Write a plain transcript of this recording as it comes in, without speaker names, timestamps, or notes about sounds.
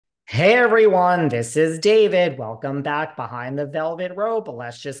Hey everyone, this is David. Welcome back behind the velvet rope.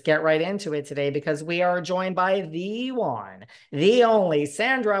 Let's just get right into it today because we are joined by the one, the only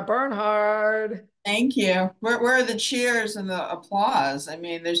Sandra Bernhard. Thank you. Where are the cheers and the applause? I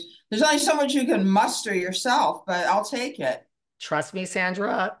mean, there's only so much you can muster yourself, but I'll take it. Trust me,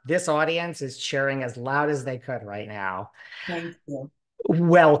 Sandra, this audience is cheering as loud as they could right now. Thank you.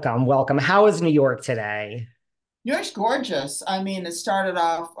 Welcome, welcome. How is New York today? New York's gorgeous. I mean, it started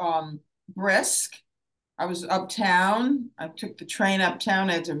off brisk. I was uptown. I took the train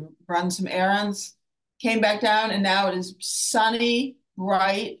uptown. I had to run some errands. Came back down, and now it is sunny,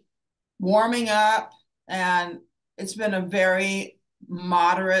 bright, warming up, and it's been a very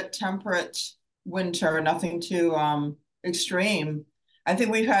moderate, temperate winter, nothing too extreme. I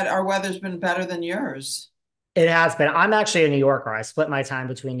think we've had our weather's been better than yours. It has been. I'm actually a New Yorker. I split my time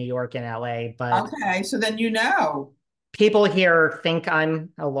between New York and LA, but Okay, so then you know. people here think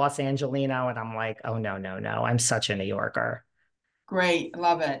I'm a Los Angelino, and I'm like, oh, no, no, no. I'm such a New Yorker. Great,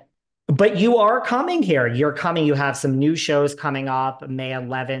 love it. But you are coming here. You're coming. You have some new shows coming up. May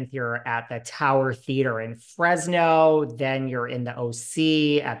 11th, you're at the Tower Theater in Fresno. Then you're in the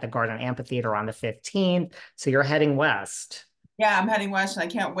OC at the Garden Amphitheater on the 15th. So you're heading west. Yeah, I'm heading west and I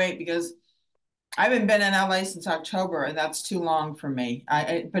can't wait because I haven't been in LA since October and that's too long for me.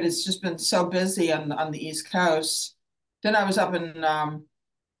 But it's just been so busy on the East Coast. Then I was up in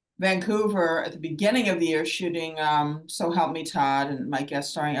Vancouver at the beginning of the year shooting So Help Me Todd and my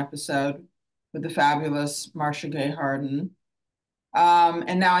guest starring episode with the fabulous Marcia Gay Harden.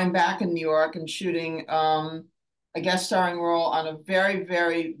 And now I'm back in New York and shooting a guest starring role on a very,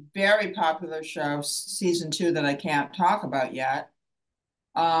 very, very popular show, season two, that I can't talk about yet.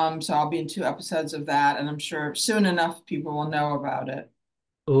 So I'll be in two episodes of that, and I'm sure soon enough people will know about it.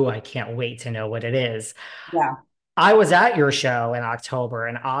 Ooh, I can't wait to know what it is. Yeah. I was at your show in October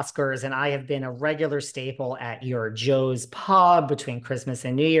and Oscars, and I have been a regular staple at your Joe's Pub between Christmas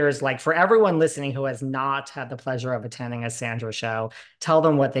and New Year's. Like for everyone listening who has not had the pleasure of attending a Sandra show, tell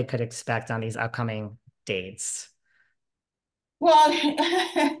them what they could expect on these upcoming dates. Well,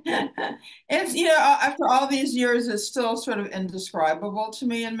 it's, after all these years, it's still sort of indescribable to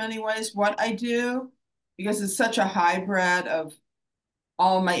me in many ways what I do, because it's such a hybrid of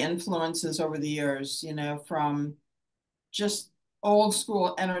all my influences over the years, from just old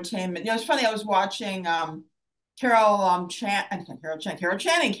school entertainment. It's funny, I was watching Carol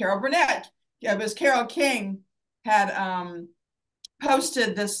Channing, Carol Burnett. Yeah, it was Carol King had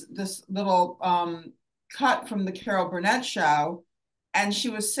posted this little cut from the Carol Burnett show, and she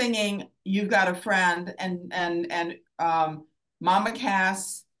was singing "You've Got a Friend," and Mama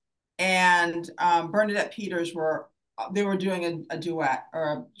Cass and Bernadette Peters were doing a duet or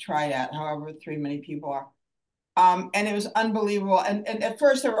a triad, however three many people are. And it was unbelievable. And at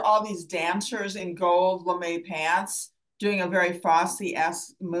first there were all these dancers in gold lame pants doing a very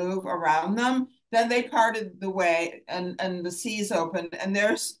Fosse-esque move around them. Then they parted the way and the seas opened. And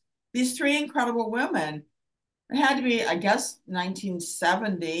there's these three incredible women. It had to be, I guess,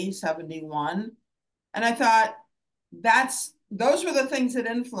 1970, 71. And I thought those were the things that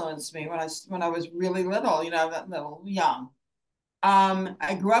influenced me when I was really little, that little young.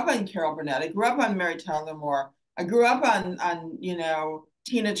 I grew up on Carol Burnett. I grew up on Mary Tyler Moore. I grew up on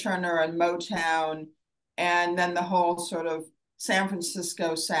Tina Turner and Motown, and then the whole sort of San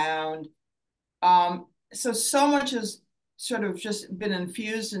Francisco sound. So much has sort of just been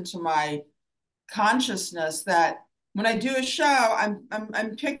infused into my consciousness that when I do a show, I'm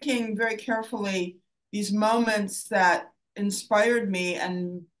picking very carefully these moments that inspired me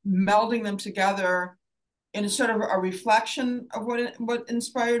and melding them together in a sort of a reflection of what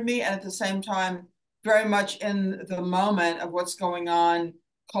inspired me, and at the same time, very much in the moment of what's going on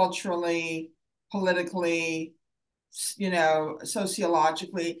culturally, politically,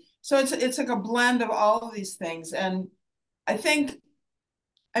 sociologically. So it's like a blend of all of these things, and I think,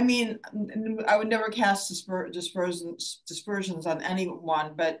 I mean, I would never cast dispersions on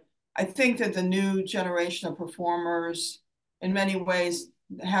anyone, but I think that the new generation of performers, in many ways,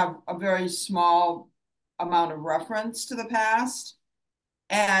 have a very small amount of reference to the past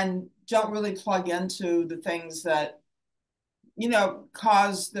and don't really plug into the things that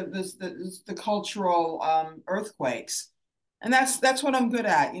cause the cultural earthquakes. And that's what I'm good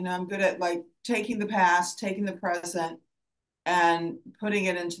at. I'm good at like taking the past, taking the present, and putting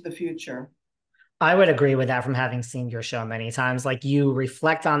it into the future. I would agree with that from having seen your show many times. Like you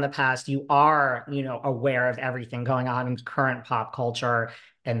reflect on the past, you are, aware of everything going on in current pop culture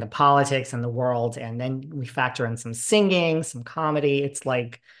and the politics and the world. And then we factor in some singing, some comedy. It's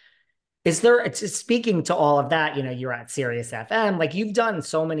like Is there, it's speaking to all of that, you're at Sirius FM, like you've done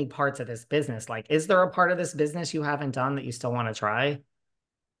so many parts of this business. Like, is there a part of this business you haven't done that you still want to try?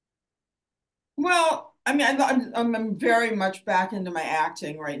 Well, I mean, I'm very much back into my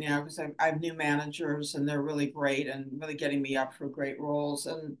acting right now because I have new managers and they're really great and really getting me up for great roles.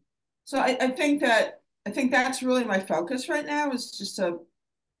 And so I think that's really my focus right now is just to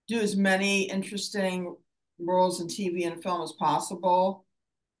do as many interesting roles in TV and film as possible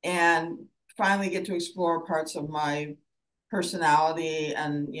and finally get to explore parts of my personality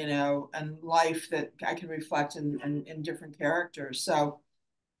and and life that I can reflect in different characters. So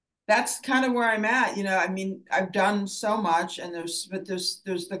that's kind of where I'm at. I mean, I've done so much and there's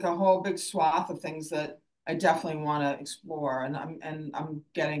like a whole big swath of things that I definitely want to explore and I'm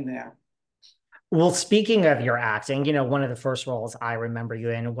getting there. Well, speaking of your acting, one of the first roles I remember you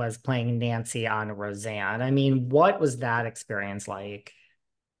in was playing Nancy on Roseanne. I mean, what was that experience like?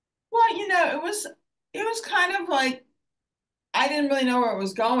 Well, it was kind of like I didn't really know where it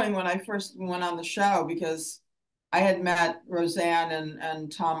was going when I first went on the show because I had met Roseanne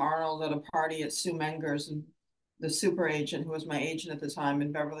and Tom Arnold at a party at Sue Menger's and the super agent who was my agent at the time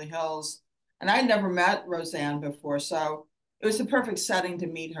in Beverly Hills. And I'd never met Roseanne before, so it was the perfect setting to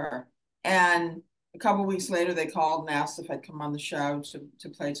meet her. And a couple of weeks later, they called and asked if I'd come on the show to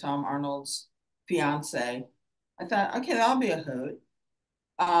play Tom Arnold's fiance. I thought, okay, that'll be a hoot.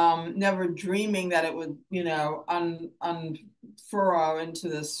 Never dreaming that it would, unfurrow into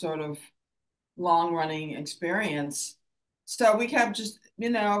this sort of long running experience. So we kept just,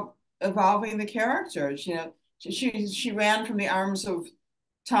 evolving the characters. She ran from the arms of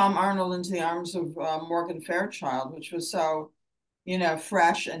Tom Arnold into the arms of Morgan Fairchild, which was so,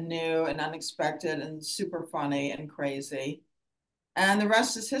 fresh and new and unexpected and super funny and crazy. And the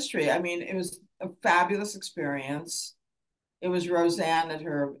rest is history. I mean, it was a fabulous experience. It was Roseanne at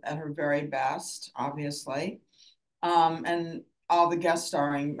her very best, obviously. And all the guest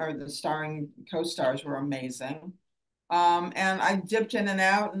starring or the starring co-stars were amazing. And I dipped in and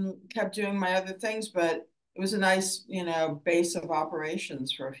out and kept doing my other things, but it was a nice, base of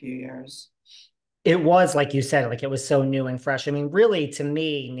operations for a few years. It was like you said, like it was so new and fresh. I mean, really, to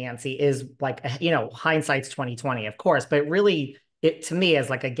me, Nancy is like, hindsight's 2020, of course, but really, it to me as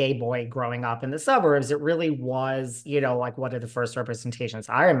like a gay boy growing up in the suburbs, it really was, like one of the first representations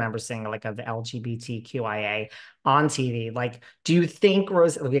I remember seeing, like of the LGBTQIA on TV. Like, do you think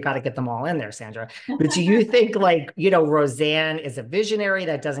we got to get them all in there, Sandra? But do you think like, Roseanne is a visionary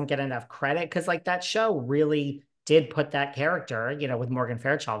that doesn't get enough credit? Because like that show really did put that character, with Morgan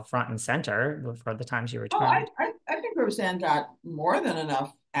Fairchild front and center for the time she Oh, returned. I think Roseanne got more than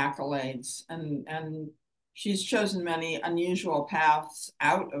enough accolades and she's chosen many unusual paths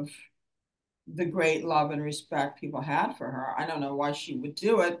out of the great love and respect people had for her. I don't know why she would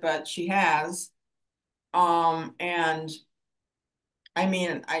do it, but she has. And I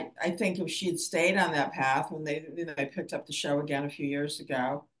mean, I think if she had stayed on that path when they picked up the show again a few years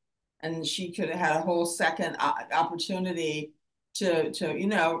ago, and she could have had a whole second opportunity to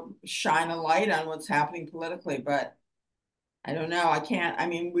shine a light on what's happening politically. But I don't know. I can't. I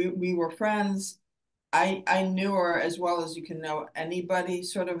mean, we were friends. I knew her as well as you can know anybody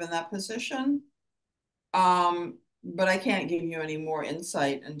sort of in that position. But I can't give you any more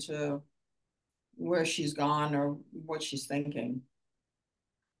insight into where she's gone or what she's thinking.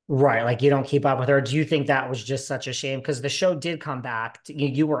 Right. Like you don't keep up with her. Do you think that was just such a shame? Because the show did come back.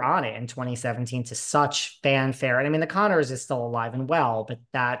 You were on it in 2017 to such fanfare. And I mean, the Connors is still alive and well, but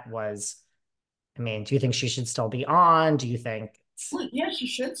that was, I mean, do you think she should still be on? Do you think it's Well, yeah, she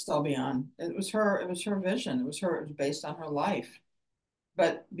should still be on. It was her vision. It was based on her life.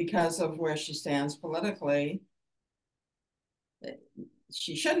 But because of where she stands politically,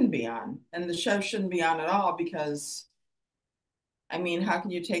 she shouldn't be on. And the show shouldn't be on at all because I mean, how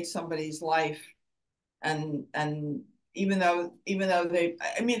can you take somebody's life and even though they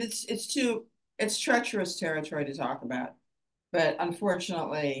I mean it's treacherous territory to talk about. But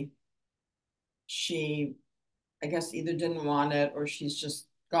unfortunately, she I guess either didn't want it or she's just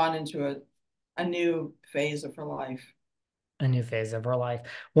gone into a new phase of her life. a new phase of her life?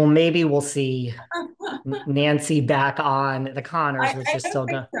 Well, maybe we'll see Nancy back on the Connors, which I is don't still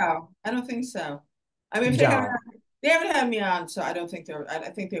think going. so. I don't think so. I mean, You if don't. they haven't had me on, so I don't think I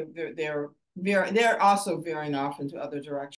think they're also veering off into other directions.